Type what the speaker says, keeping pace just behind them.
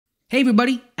Hey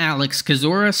everybody, Alex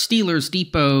Kozora,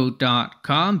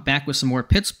 SteelersDepot.com, back with some more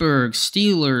Pittsburgh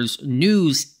Steelers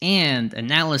news and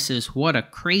analysis. What a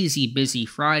crazy busy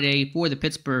Friday for the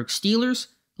Pittsburgh Steelers.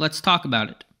 Let's talk about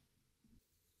it.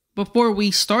 Before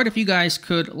we start, if you guys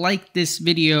could like this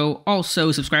video,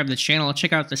 also subscribe to the channel,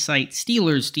 check out the site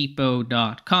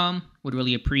SteelersDepot.com. Would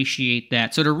really appreciate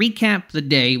that. So to recap the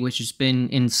day, which has been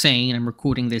insane, I'm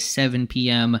recording this 7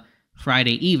 p.m.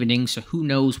 Friday evening, so who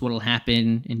knows what will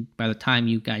happen by the time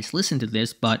you guys listen to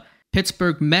this, but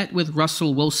Pittsburgh met with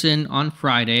Russell Wilson on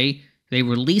Friday. They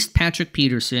released Patrick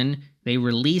Peterson. They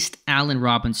released Allen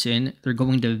Robinson. They're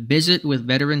going to visit with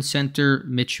veteran center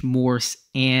Mitch Morse,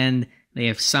 and they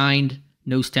have signed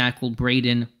nose tackle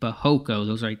Breiden Fehoko.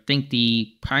 Those are, I think,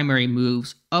 the primary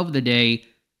moves of the day.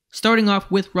 Starting off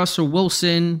with Russell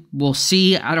Wilson, we'll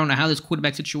see. I don't know how this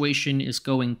quarterback situation is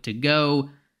going to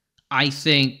go. I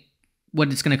think what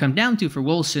it's going to come down to for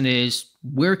Wilson is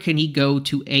where can he go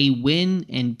to A, win,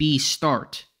 and B,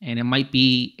 start. And it might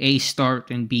be A,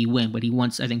 start, and B, win. But he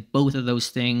wants, I think, both of those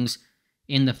things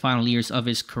in the final years of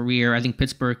his career. I think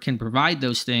Pittsburgh can provide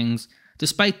those things,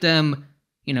 despite them,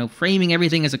 framing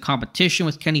everything as a competition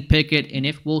with Kenny Pickett. And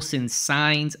if Wilson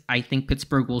signs, I think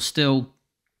Pittsburgh will still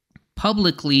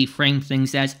publicly frame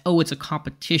things as, oh, it's a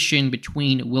competition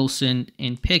between Wilson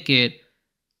and Pickett.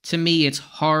 To me, it's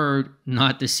hard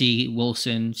not to see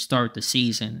Wilson start the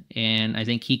season. And I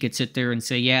think he could sit there and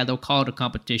say, yeah, they'll call it a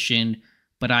competition,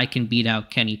 but I can beat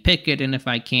out Kenny Pickett. And if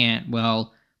I can't,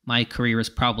 well, my career is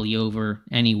probably over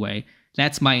anyway.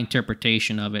 That's my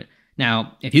interpretation of it.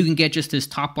 Now, if you can get just his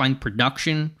top-line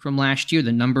production from last year,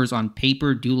 the numbers on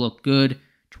paper do look good.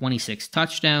 26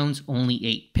 touchdowns, only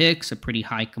 8 picks, a pretty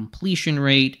high completion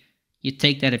rate. You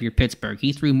take that if you're Pittsburgh.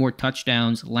 He threw more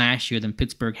touchdowns last year than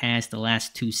Pittsburgh has the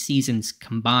last 2 seasons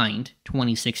combined,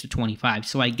 26 to 25.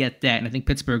 So I get that. And I think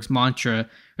Pittsburgh's mantra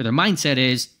or their mindset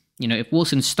is, if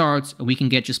Wilson starts, we can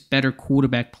get just better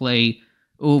quarterback play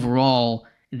overall.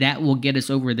 That will get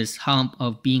us over this hump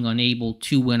of being unable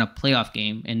to win a playoff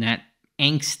game. And that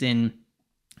angst and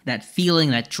that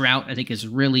feeling, that drought, I think is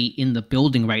really in the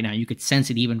building right now. You could sense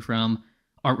it even from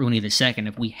Art Rooney II.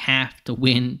 If we have to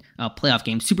win a playoff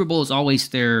game, Super Bowl is always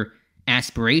their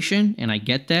aspiration, and I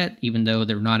get that, even though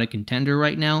they're not a contender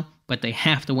right now, but they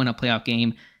have to win a playoff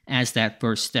game as that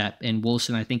first step. And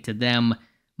Wilson, I think, to them,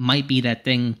 might be that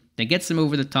thing that gets them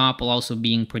over the top, while also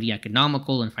being pretty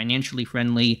economical and financially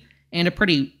friendly, and a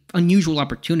pretty unusual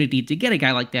opportunity to get a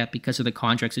guy like that because of the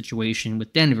contract situation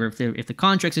with Denver. If the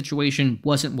contract situation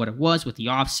wasn't what it was, with the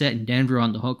offset and Denver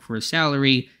on the hook for his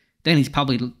salary, then he's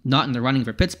probably not in the running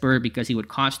for Pittsburgh because he would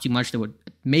cost too much. That would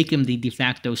make him the de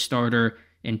facto starter,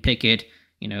 and Pickett,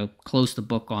 close the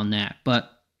book on that. But,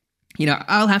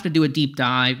 I'll have to do a deep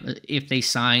dive if they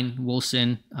sign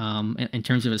Wilson in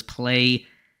terms of his play.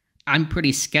 I'm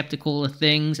pretty skeptical of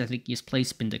things. I think his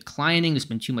play's been declining. There's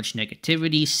been too much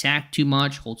negativity, sacked too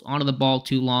much, holds onto the ball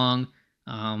too long.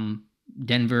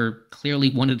 Denver clearly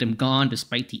wanted him gone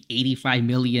despite the $85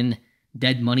 million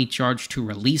dead money charge to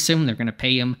release him. They're going to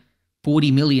pay him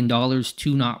 $40 million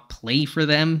to not play for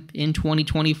them in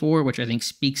 2024, which I think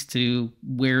speaks to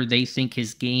where they think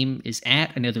his game is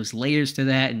at. I know there's layers to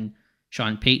that, and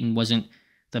Sean Payton wasn't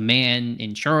the man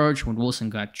in charge when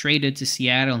Wilson got traded to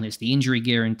Seattle, and there's the injury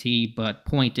guarantee, but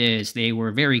point is, they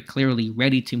were very clearly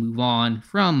ready to move on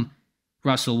from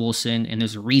Russell Wilson, and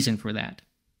there's a reason for that.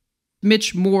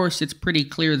 Mitch Morse, it's pretty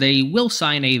clear they will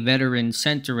sign a veteran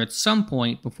center at some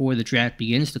point before the draft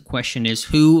begins. The question is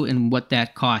who and what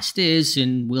that cost is,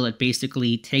 and will it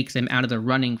basically take them out of the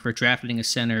running for drafting a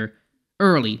center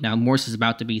early? Now, Morse is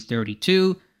about to be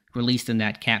 32, released in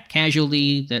that cap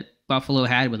casualty that Buffalo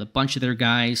had with a bunch of their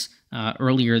guys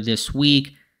earlier this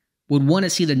week. Would want to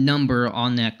see the number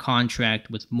on that contract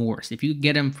with Morse. If you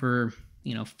get him for,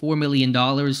 $4 million,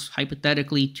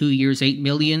 hypothetically, 2 years, $8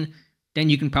 million, then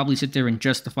you can probably sit there and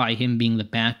justify him being the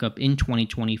backup in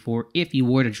 2024 if you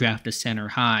were to draft a center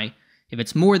high. If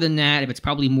it's more than that, if it's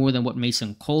probably more than what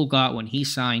Mason Cole got when he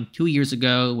signed 2 years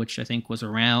ago, which I think was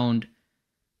around,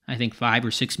 $5 or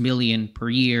 $6 million per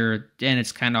year, then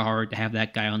it's kind of hard to have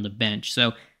that guy on the bench.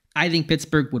 So I think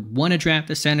Pittsburgh would want to draft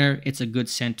a center. It's a good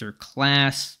center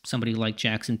class, somebody like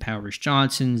Jackson Powers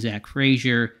Johnson, Zach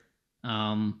Frazier,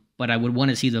 but I would want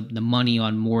to see the money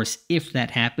on Morse if that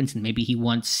happens, and maybe he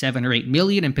wants $7 or $8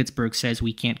 million, and Pittsburgh says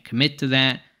we can't commit to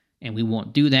that, and we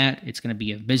won't do that. It's going to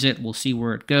be a visit. We'll see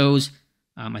where it goes.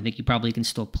 I think he probably can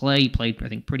still play. He played, I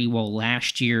think, pretty well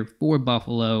last year for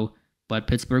Buffalo, but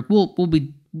Pittsburgh will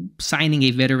be signing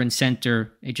a veteran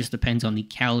center. It just depends on the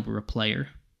caliber of player.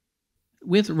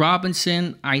 With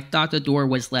Robinson, I thought the door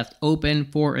was left open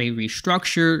for a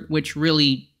restructure, which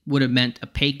really would have meant a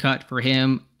pay cut for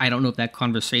him. I don't know if that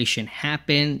conversation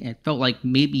happened. It felt like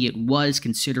maybe it was,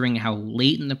 considering how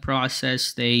late in the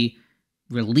process they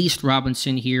released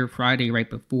Robinson here Friday, right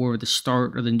before the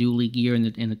start of the new league year,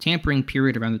 in the tampering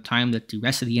period, around the time that the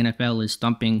rest of the NFL is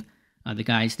dumping the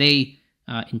guys they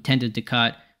intended to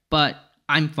cut. But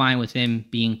I'm fine with him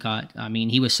being cut. I mean,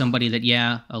 he was somebody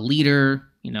that, a leader,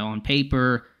 on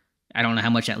paper. I don't know how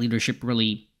much that leadership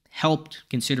really helped,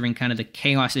 considering kind of the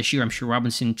chaos this year. I'm sure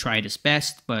Robinson tried his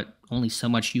best, but only so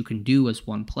much you can do as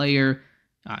one player.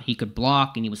 He could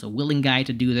block, and he was a willing guy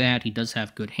to do that. He does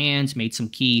have good hands, made some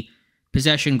key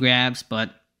possession grabs,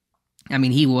 but, I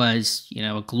mean, he was,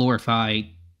 a glorified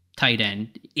tight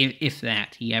end, if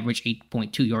that. He averaged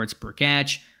 8.2 yards per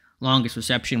catch. Longest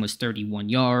reception was 31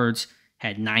 yards.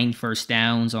 Had 9 first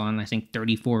downs on, I think,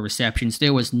 34 receptions.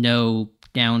 There was no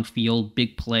downfield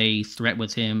big play threat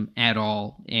with him at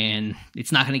all, and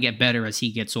it's not going to get better as he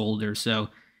gets older. So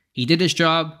he did his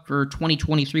job for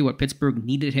 2023, what Pittsburgh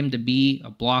needed him to be: a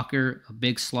blocker, a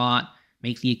big slot,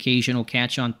 make the occasional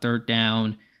catch on third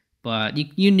down. But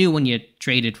you knew when you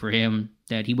traded for him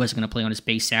that he wasn't going to play on his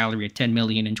base salary at $10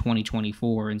 million in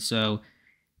 2024, and so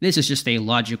this is just a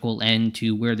logical end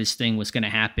to where this thing was going to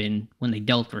happen when they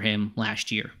dealt for him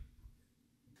last year.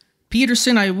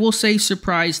 Peterson, I will say,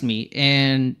 surprised me,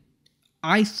 and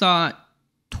I thought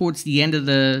towards the end of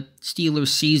the Steelers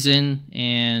season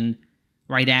and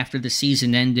right after the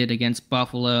season ended against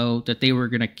Buffalo that they were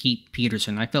going to keep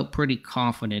Peterson. I felt pretty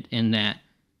confident in that.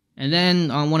 And then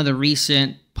on one of the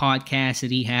recent podcasts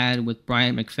that he had with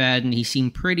Bryant McFadden, he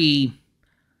seemed pretty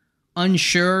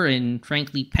unsure and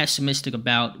frankly pessimistic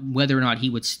about whether or not he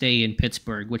would stay in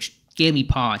Pittsburgh, which gave me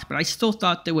pause. But I still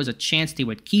thought there was a chance they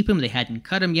would keep him. They hadn't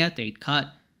cut him yet. They'd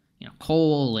cut,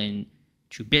 Cole and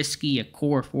Trubisky, a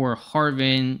core for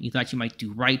Harvin. You thought you might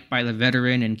do right by the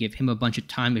veteran and give him a bunch of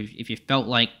time if you felt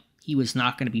like he was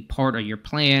not going to be part of your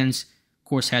plans. Of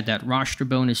course, had that roster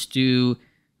bonus due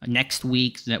next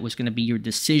week. That was going to be your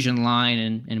decision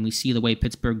line, and we see the way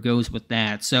Pittsburgh goes with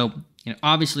that. So,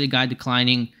 obviously a guy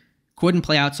declining. Couldn't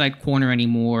play outside corner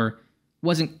anymore.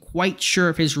 Wasn't quite sure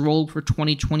if his role for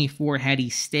 2024, had he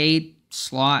stayed,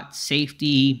 slot,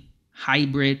 safety,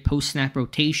 hybrid, post-snap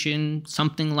rotation,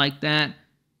 something like that,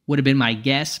 would have been my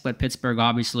guess. But Pittsburgh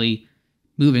obviously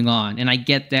moving on. And I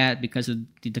get that because of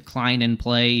the decline in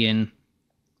play. And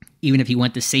even if he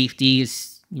went to safety,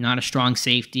 it's not a strong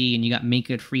safety, and you got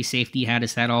Minka at free safety. How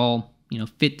does that all,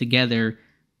 fit together?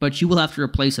 But you will have to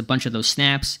replace a bunch of those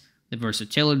snaps, the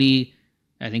versatility.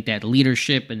 I think that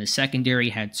leadership in the secondary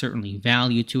had certainly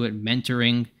value to it,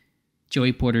 mentoring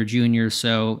Joey Porter Jr.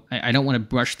 So I don't want to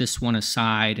brush this one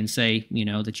aside and say,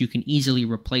 that you can easily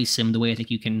replace him the way I think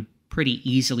you can pretty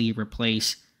easily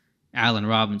replace Allen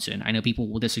Robinson. I know people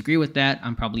will disagree with that.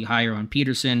 I'm probably higher on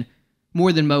Peterson,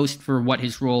 more than most, for what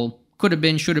his role could have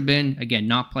been, should have been. Again,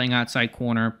 not playing outside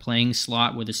corner, playing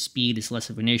slot where the speed is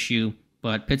less of an issue.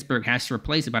 But Pittsburgh has to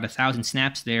replace about 1,000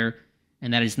 snaps there,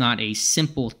 and that is not a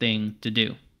simple thing to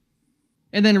do.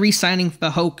 And then re-signing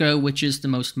Fehoko, which is the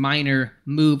most minor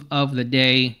move of the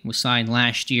day, was signed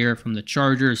last year from the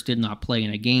Chargers, did not play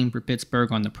in a game for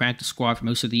Pittsburgh on the practice squad for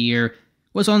most of the year,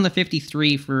 was on the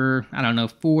 53 for,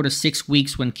 4 to 6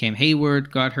 weeks when Cam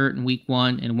Hayward got hurt in week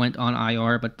 1 and went on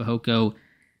IR, but Fehoko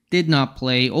did not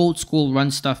play. Old school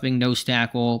run-stuffing nose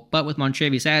tackle, but with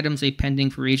Montrevious Adams, a pending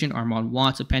free agent, Armand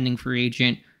Watts, a pending free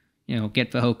agent,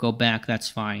 get Fehoko back, that's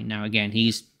fine. Now, again, he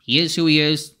is who he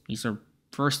is. He's a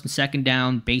first and second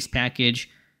down base package,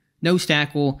 nose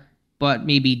tackle, but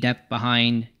maybe depth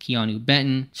behind Keanu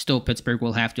Benton. Still, Pittsburgh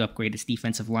will have to upgrade its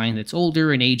defensive line that's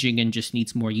older and aging and just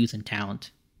needs more youth and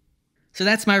talent. So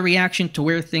that's my reaction to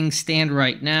where things stand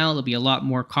right now. There'll be a lot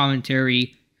more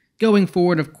commentary going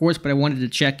forward, of course, but I wanted to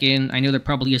check in. I know there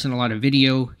probably isn't a lot of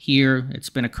video here. It's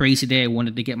been a crazy day. I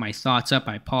wanted to get my thoughts up.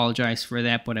 I apologize for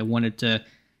that, but I wanted to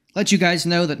let you guys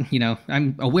know that,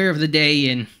 I'm aware of the day,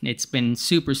 and it's been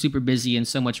super, super busy and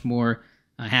so much more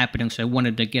happening. So I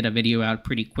wanted to get a video out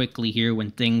pretty quickly here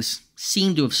when things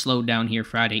seem to have slowed down here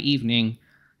Friday evening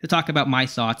to talk about my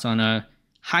thoughts on a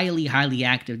highly, highly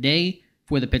active day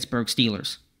for the Pittsburgh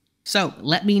Steelers. So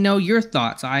let me know your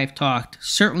thoughts. I've talked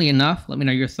certainly enough. Let me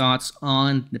know your thoughts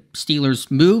on the Steelers'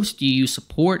 moves. Do you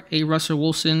support a Russell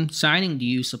Wilson signing? Do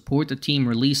you support the team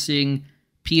releasing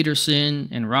Peterson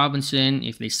and Robinson?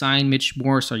 If they sign Mitch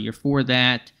Morse, are you for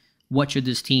that? What should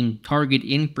this team target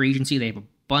in free agency? They have a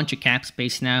bunch of cap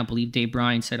space now. I believe Dave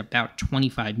Bryan said about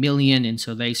 $25 million, and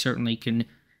so they certainly can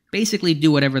basically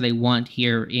do whatever they want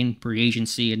here in free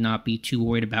agency and not be too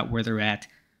worried about where they're at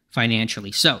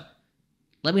financially. So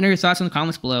Let me know your thoughts in the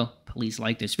comments below. Please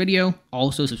like this video.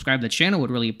 Also, subscribe to the channel.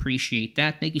 Would really appreciate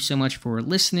that. Thank you so much for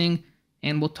listening,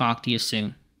 and we'll talk to you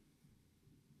soon.